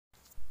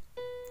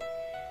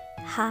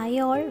Hi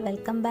all,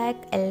 welcome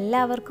back.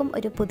 എല്ലാവർക്കും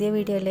ഒരു പുതിയ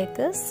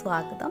വീഡിയോയിലേക്ക്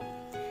സ്വാഗതം.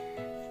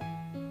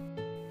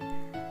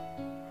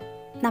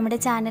 നമ്മുടെ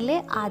ചാനൽ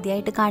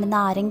ആദ്യമായിട്ട് കാണുന്ന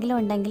ആരെങ്കിലും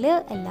ഉണ്ടെങ്കിൽ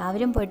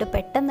എല്ലാവരും പോയിട്ട്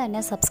പെട്ടെന്ന്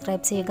തന്നെ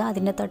സബ്സ്ക്രൈബ് ചെയ്യുക.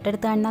 അതിൻ്റെ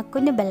തൊട്ടടുത്ത് കാണുന്ന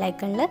കുഞ്ഞു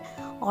ബെല്ലൈക്കണിൽ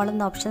ഓൾ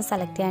എന്ന ഓപ്ഷൻ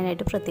സെലക്ട്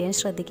ചെയ്യാനായിട്ട് പ്രത്യേകം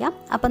ശ്രദ്ധിക്കാം.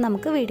 അപ്പോൾ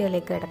നമുക്ക്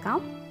വീഡിയോയിലേക്ക് കിടക്കാം.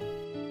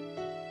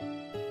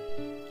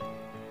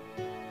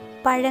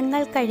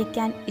 പഴങ്ങൾ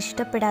കഴിക്കാൻ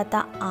ഇഷ്ടപ്പെടാത്ത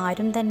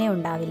ആരും തന്നെ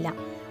ഉണ്ടാവില്ല.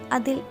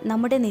 അതിൽ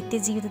നമ്മുടെ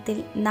നിത്യജീവിതത്തിൽ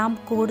നാം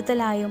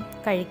കൂടുതലായും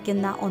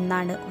കഴിക്കുന്ന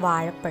ഒന്നാണ്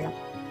വാഴപ്പഴം.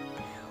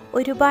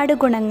 ഒരുപാട്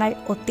ഗുണങ്ങൾ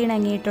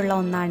ഒത്തിണങ്ങിയിട്ടുള്ള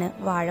ഒന്നാണ്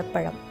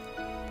വാഴപ്പഴം.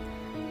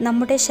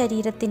 നമ്മുടെ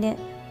ശരീരത്തിന്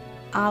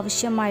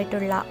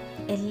ആവശ്യമായിട്ടുള്ള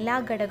എല്ലാ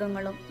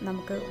ഘടകങ്ങളും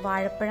നമുക്ക്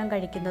വാഴപ്പഴം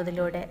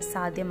കഴിക്കുന്നതിലൂടെ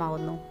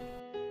സാധ്യമാവുന്നു.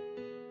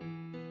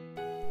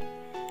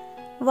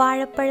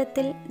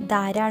 വാഴപ്പഴത്തിൽ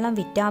ധാരാളം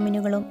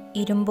വിറ്റാമിനുകളും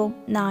ഇരുമ്പും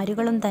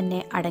നാരുകളും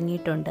തന്നെ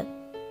അടങ്ങിയിട്ടുണ്ട്.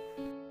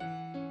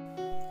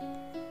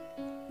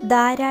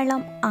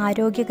 ധാരാളം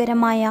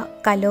ആരോഗ്യകരമായ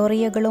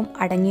കലോറിയകളും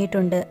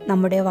അടങ്ങിയിട്ടുണ്ട്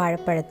നമ്മുടെ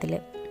വാഴപ്പഴത്തിൽ.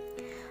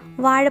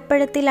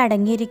 വാഴപ്പഴത്തിൽ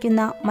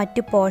അടങ്ങിയിരിക്കുന്ന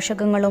മറ്റു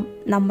പോഷകങ്ങളും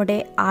നമ്മുടെ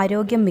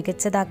ആരോഗ്യം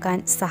മികച്ചതാക്കാൻ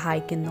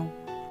സഹായിക്കുന്നു.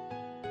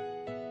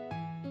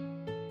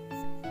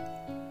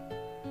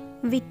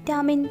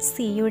 വിറ്റാമിൻ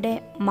സിയുടെ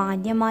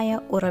മാന്യമായ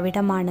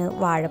ഉറവിടമാണ്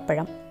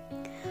വാഴപ്പഴം.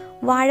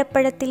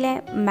 വാഴപ്പഴത്തിലെ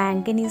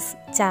മാംഗനീസ്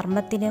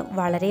ചർമ്മത്തിന്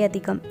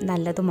വളരെയധികം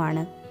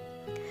നല്ലതുമാണ്.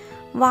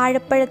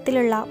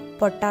 വാഴപ്പഴത്തിലുള്ള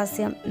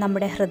പൊട്ടാസ്യം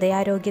നമ്മുടെ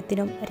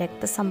ഹൃദയാരോഗ്യത്തിനും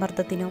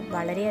രക്തസമ്മർദ്ദത്തിനും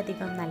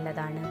വളരെയധികം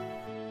നല്ലതാണ്.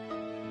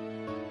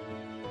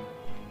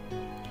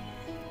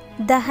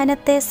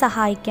 ദഹനത്തെ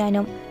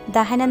സഹായിക്കാനും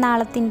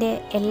ദഹനനാളത്തിൻ്റെ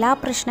എല്ലാ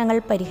പ്രശ്നങ്ങൾ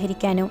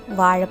പരിഹരിക്കാനും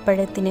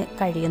വാഴപ്പഴത്തിന്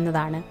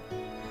കഴിയുന്നതാണ്.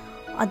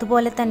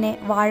 അതുപോലെ തന്നെ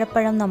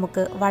വാഴപ്പഴം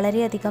നമുക്ക്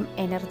വളരെയധികം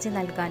എനർജി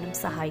നൽകാനും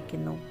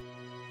സഹായിക്കുന്നു.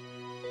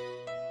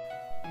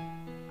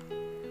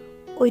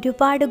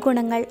 ഒരുപാട്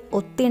ഗുണങ്ങൾ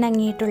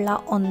ഒത്തിണങ്ങിയിട്ടുള്ള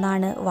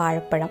ഒന്നാണ്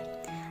വാഴപ്പഴം.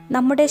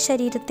 നമ്മുടെ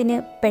ശരീരത്തിന്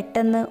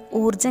പെട്ടെന്ന്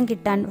ഊർജം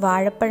കിട്ടാൻ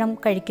വാഴപ്പഴം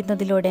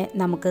കഴിക്കുന്നതിലൂടെ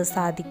നമുക്ക്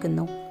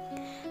സാധിക്കുന്നു.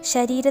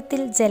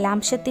 ശരീരത്തിൽ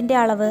ജലാംശത്തിൻ്റെ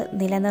അളവ്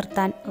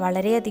നിലനിർത്താൻ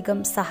വളരെയധികം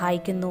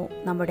സഹായിക്കുന്നു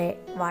നമ്മുടെ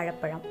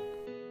വാഴപ്പഴം.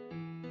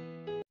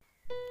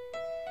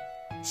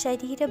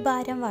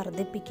 ശരീരഭാരം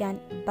വർദ്ധിപ്പിക്കാൻ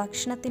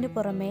ഭക്ഷണത്തിനു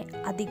പുറമെ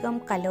അധികം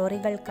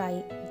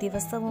കലോറികൾക്കായി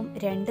ദിവസവും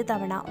 2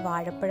 തവണ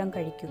വാഴപ്പഴം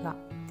കഴിക്കുക.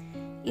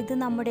 ഇത്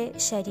നമ്മുടെ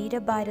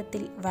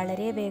ശരീരഭാരത്തിൽ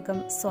വളരെ വേഗം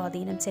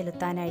സ്വാധീനം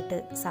ചെലുത്താനായിട്ട്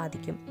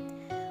സാധിക്കും.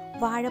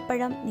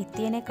 വാഴപ്പഴം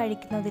നിത്യേന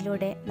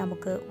കഴിക്കുന്നതിലൂടെ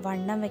നമുക്ക്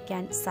വണ്ണം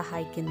വയ്ക്കാൻ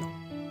സഹായിക്കുന്നു.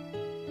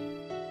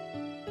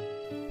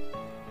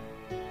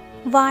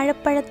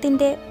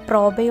 വാഴപ്പഴത്തിൻ്റെ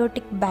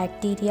പ്രോബയോട്ടിക്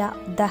ബാക്ടീരിയ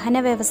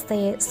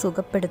ദഹനവ്യവസ്ഥയെ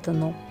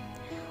സുഖപ്പെടുത്തുന്നു.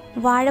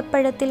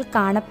 വാഴപ്പഴത്തിൽ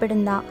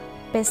കാണപ്പെടുന്ന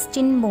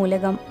പെസ്റ്റിൻ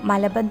മൂലകം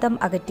മലബന്ധം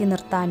അകറ്റി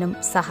നിർത്താനും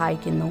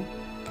സഹായിക്കുന്നു.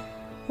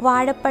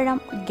 വാഴപ്പഴം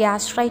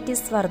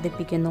ഗ്യാസ്ട്രൈറ്റിസ്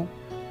വർദ്ധിപ്പിക്കുന്നു.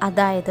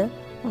 അതായത്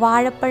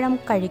വാഴപ്പഴം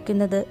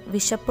കഴിക്കുന്നത്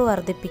വിശപ്പ്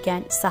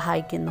വർദ്ധിപ്പിക്കാൻ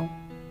സഹായിക്കുന്നു.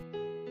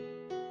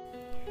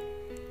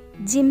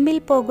 ജിമ്മിൽ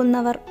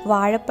പോകുന്നവർ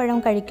വാഴപ്പഴം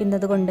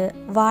കഴിക്കുന്നത് കൊണ്ട്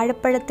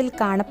വാഴപ്പഴത്തിൽ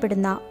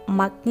കാണപ്പെടുന്ന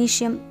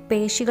മഗ്നീഷ്യം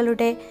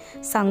പേശികളുടെ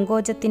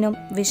സങ്കോചത്തിനും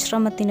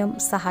വിശ്രമത്തിനും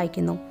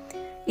സഹായിക്കുന്നു.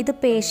 ഇത്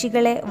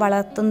പേശികളെ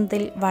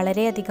വളർത്തുന്നതിൽ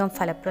വളരെയധികം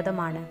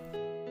ഫലപ്രദമാണ്.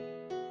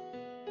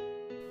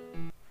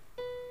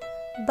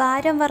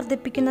 ഭാരം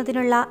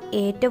വർദ്ധിപ്പിക്കുന്നതിനുള്ള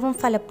ഏറ്റവും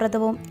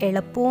ഫലപ്രദവും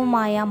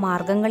എളുപ്പവുമായ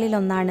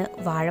മാർഗങ്ങളിലൊന്നാണ്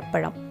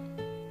വാഴപ്പഴം.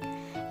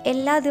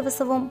 എല്ലാ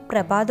ദിവസവും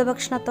പ്രഭാത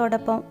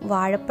ഭക്ഷണത്തോടൊപ്പം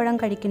വാഴപ്പഴം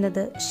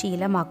കഴിക്കുന്നത്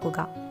ശീലമാക്കുക.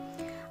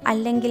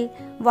 അല്ലെങ്കിൽ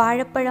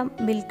വാഴപ്പഴം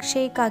മിൽക്ക്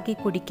ഷേക്കാക്കി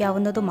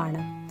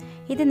കുടിക്കാവുന്നതുമാണ്.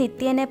 ഇത്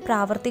നിത്യേന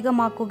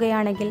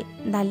പ്രാവർത്തികമാക്കുകയാണെങ്കിൽ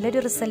നല്ലൊരു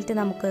റിസൾട്ട്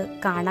നമുക്ക്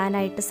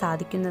കാണാനായിട്ട്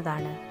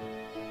സാധിക്കുന്നതാണ്.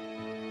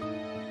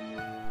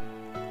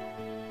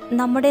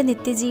 നമ്മുടെ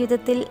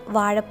നിത്യജീവിതത്തിൽ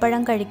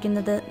വാഴപ്പഴം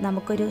കഴിക്കുന്നത്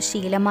നമുക്കൊരു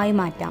ശീലമായി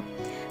മാറ്റാം.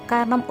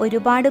 കാരണം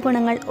ഒരുപാട്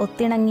ഗുണങ്ങൾ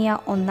ഒത്തിണങ്ങിയ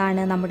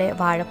ഒന്നാണ് നമ്മുടെ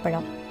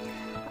വാഴപ്പഴം.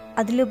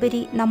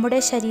 അതിലുപരി നമ്മുടെ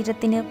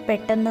ശരീരത്തിന്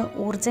പെട്ടെന്ന്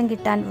ഊർജം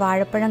കിട്ടാൻ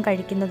വാഴപ്പഴം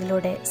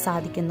കഴിക്കുന്നതിലൂടെ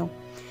സാധിക്കുന്നു.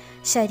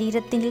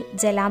 ശരീരത്തിൽ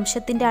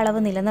ജലാംശത്തിൻ്റെ അളവ്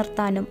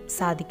നിലനിർത്താനും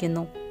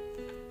സാധിക്കുന്നു.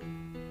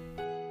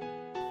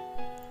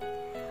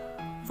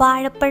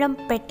 വാഴപ്പഴം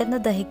പെട്ടെന്ന്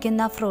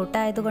ദഹിക്കുന്ന ഫ്രൂട്ട്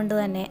ആയതുകൊണ്ട്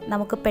തന്നെ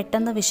നമുക്ക്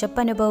പെട്ടെന്ന്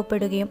വിശപ്പ്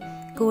അനുഭവപ്പെടുകയും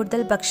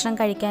കൂടുതൽ ഭക്ഷണം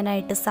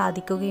കഴിക്കാനായിട്ട്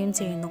സാധിക്കുകയും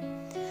ചെയ്യുന്നു.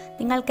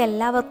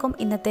 നിങ്ങൾക്കെല്ലാവർക്കും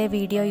ഇന്നത്തെ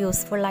വീഡിയോ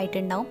യൂസ്ഫുൾ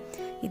ആയിട്ടുണ്ടാവും.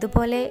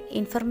 ഇതുപോലെ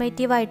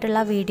ഇൻഫർമേറ്റീവ് ആയിട്ടുള്ള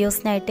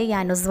വീഡിയോസിനായിട്ട്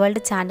യാനൂസ്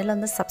വേൾഡ് ചാനൽ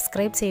ഒന്ന്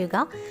സബ്സ്ക്രൈബ് ചെയ്യുക.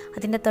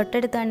 അതിൻ്റെ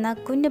തൊട്ടടുത്ത് കാണുന്ന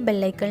കുഞ്ഞു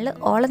ബെല്ലൈക്കണിൽ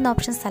ഓൾ എന്ന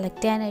ഓപ്ഷൻ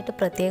സെലക്ട് ചെയ്യാനായിട്ട്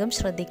പ്രത്യേകം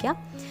ശ്രദ്ധിക്കുക.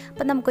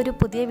 അപ്പം നമുക്കൊരു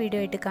പുതിയ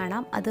വീഡിയോ ആയിട്ട്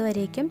കാണാം.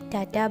 അതുവരേക്കും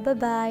ടാറ്റാ,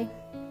 ബൈ.